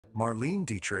Marlene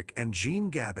Dietrich and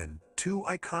Gabin, two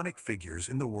iconic figures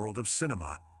in the world of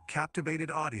cinema,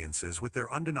 captivated audiences with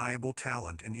their undeniable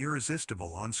talent and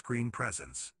irresistible on-screen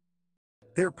presence.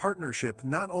 Their partnership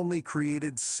not only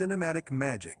created cinematic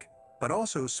magic, but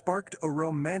also sparked a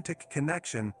romantic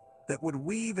connection that would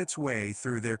weave its way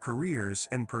through their careers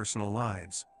and personal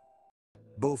lives.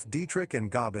 Both Dietrich and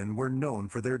Gabin were known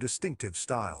for their distinctive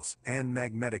styles and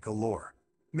magnetic allure,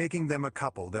 making them a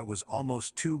couple that was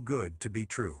almost too good to be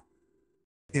true.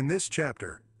 In this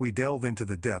chapter, we delve into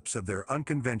the depths of their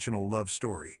unconventional love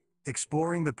story,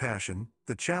 exploring the passion,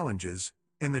 the challenges,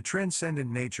 and the transcendent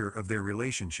nature of their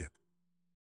relationship.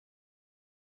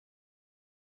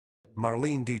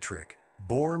 Marlene Dietrich,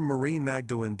 born Marie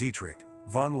Magdalene Dietrich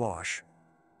von Losch,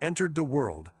 entered the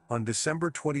world on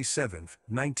December 27,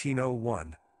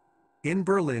 1901, in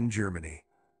Berlin, Germany.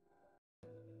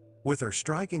 With her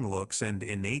striking looks and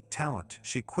innate talent,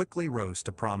 she quickly rose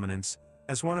to prominence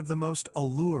as one of the most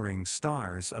alluring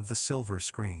stars of the silver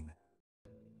screen.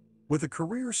 With a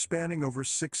career spanning over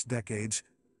 6 decades,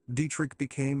 Dietrich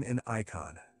became an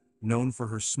icon, known for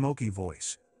her smoky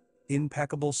voice,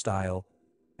 impeccable style,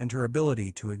 and her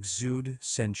ability to exude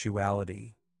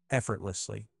sensuality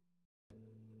effortlessly.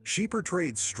 She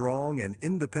portrayed strong and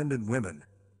independent women,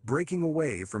 breaking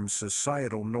away from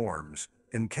societal norms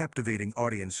and captivating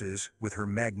audiences with her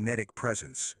magnetic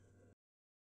presence.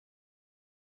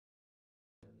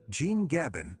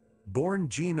 Gabin, born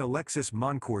Jean Alexis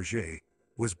Moncourget,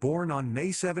 was born on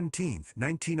May 17,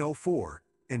 1904,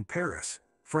 in Paris,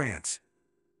 France.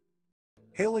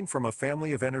 Hailing from a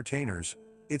family of entertainers,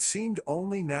 it seemed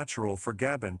only natural for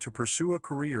Gabin to pursue a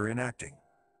career in acting.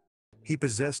 He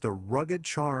possessed a rugged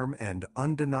charm and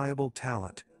undeniable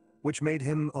talent, which made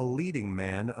him a leading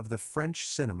man of the French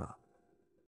cinema.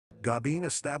 Gabin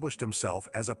established himself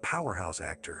as a powerhouse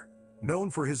actor, known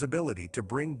for his ability to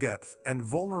bring depth and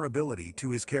vulnerability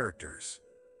to his characters.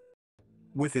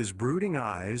 With his brooding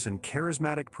eyes and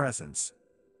charismatic presence,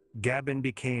 Gabin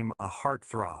became a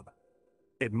heartthrob,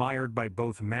 admired by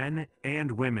both men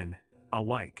and women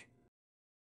alike.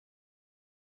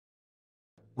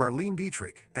 Marlene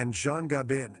Dietrich and Jean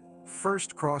Gabin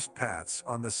first crossed paths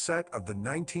on the set of the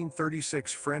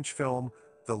 1936 French film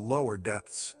The Lower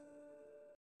Depths.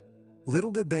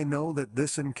 Little did they know that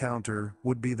this encounter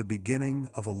would be the beginning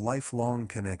of a lifelong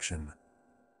connection.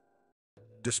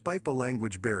 Despite the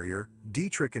language barrier,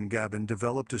 Dietrich and Gabin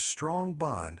developed a strong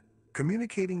bond,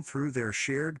 communicating through their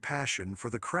shared passion for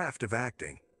the craft of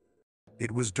acting.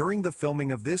 It was during the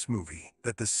filming of this movie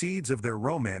that the seeds of their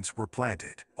romance were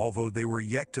planted, although they were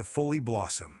yet to fully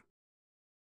blossom.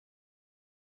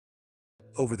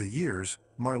 Over the years,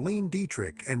 Marlene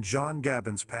Dietrich and Jean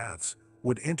Gabin's paths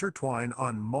would intertwine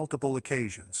on multiple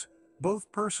occasions,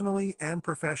 both personally and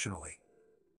professionally.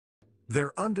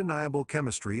 Their undeniable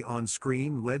chemistry on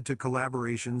screen led to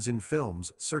collaborations in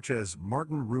films such as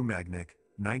Martin Roumagnick,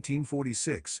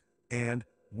 1946, and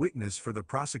Witness for the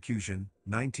Prosecution,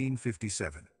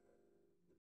 1957.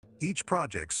 Each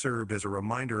project served as a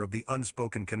reminder of the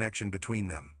unspoken connection between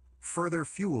them, further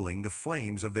fueling the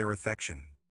flames of their affection.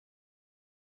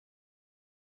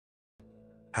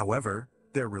 However,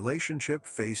 their relationship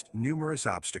faced numerous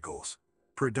obstacles,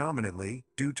 predominantly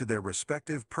due to their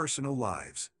respective personal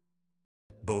lives.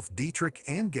 Both Dietrich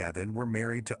and Gabin were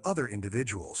married to other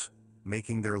individuals,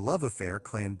 making their love affair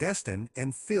clandestine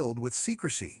and filled with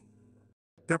secrecy.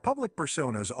 Their public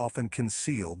personas often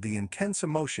concealed the intense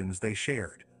emotions they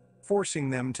shared, forcing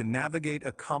them to navigate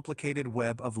a complicated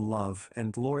web of love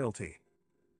and loyalty.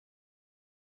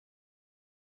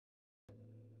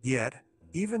 Yet,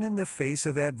 even in the face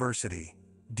of adversity,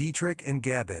 Dietrich and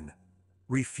Gabin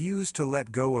refused to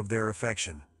let go of their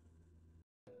affection.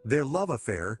 Their love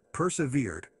affair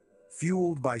persevered,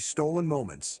 fueled by stolen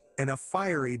moments and a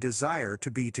fiery desire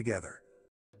to be together.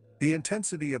 The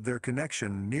intensity of their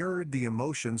connection mirrored the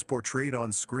emotions portrayed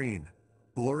on screen,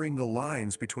 blurring the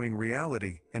lines between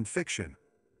reality and fiction.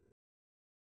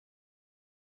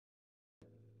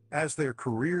 As their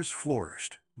careers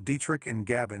flourished, Dietrich and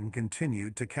Gabin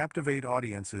continued to captivate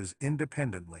audiences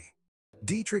independently.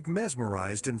 Dietrich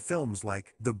mesmerized in films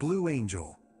like The Blue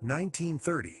Angel,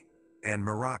 1930, and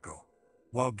Morocco,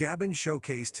 while Gabin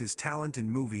showcased his talent in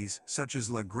movies such as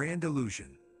La Grande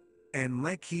Illusion and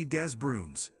Les Quais des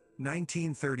Bruns,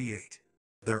 1938.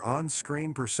 Their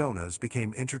on-screen personas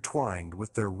became intertwined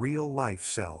with their real-life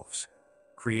selves,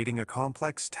 creating a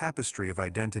complex tapestry of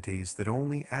identities that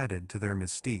only added to their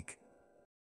mystique.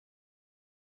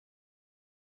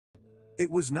 It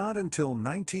was not until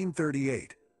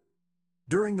 1938,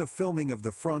 during the filming of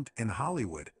The Front in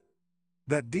Hollywood,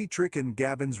 that Dietrich and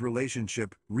Gabin's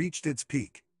relationship reached its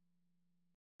peak.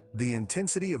 The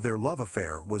intensity of their love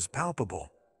affair was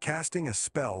palpable, casting a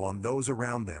spell on those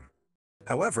around them.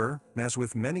 However, as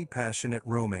with many passionate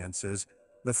romances,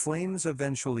 the flames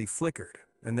eventually flickered,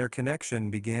 and their connection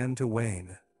began to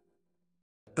wane.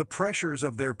 The pressures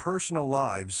of their personal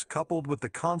lives, coupled with the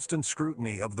constant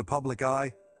scrutiny of the public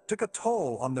eye, took a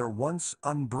toll on their once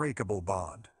unbreakable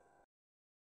bond.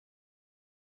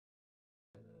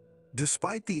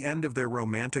 Despite the end of their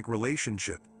romantic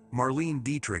relationship, Marlene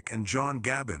Dietrich and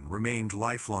Gabin remained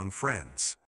lifelong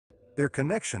friends. Their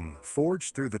connection,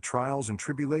 forged through the trials and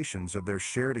tribulations of their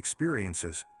shared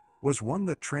experiences, was one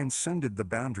that transcended the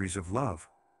boundaries of love.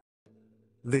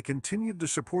 They continued to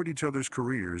support each other's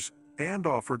careers and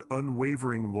offered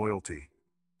unwavering loyalty,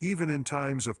 even in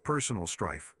times of personal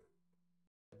strife.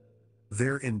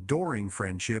 Their enduring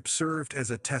friendship served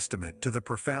as a testament to the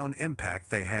profound impact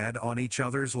they had on each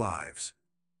other's lives.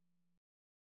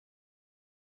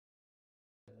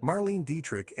 Marlene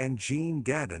Dietrich and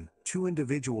Gabin, two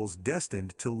individuals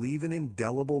destined to leave an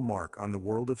indelible mark on the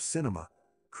world of cinema,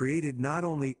 created not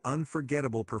only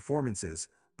unforgettable performances,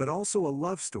 but also a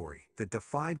love story that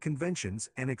defied conventions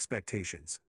and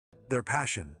expectations. Their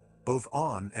passion, both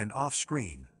on and off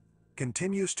screen,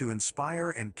 continues to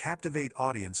inspire and captivate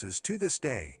audiences to this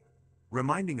day,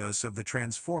 reminding us of the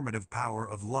transformative power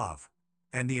of love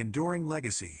and the enduring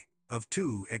legacy of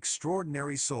two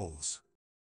extraordinary souls.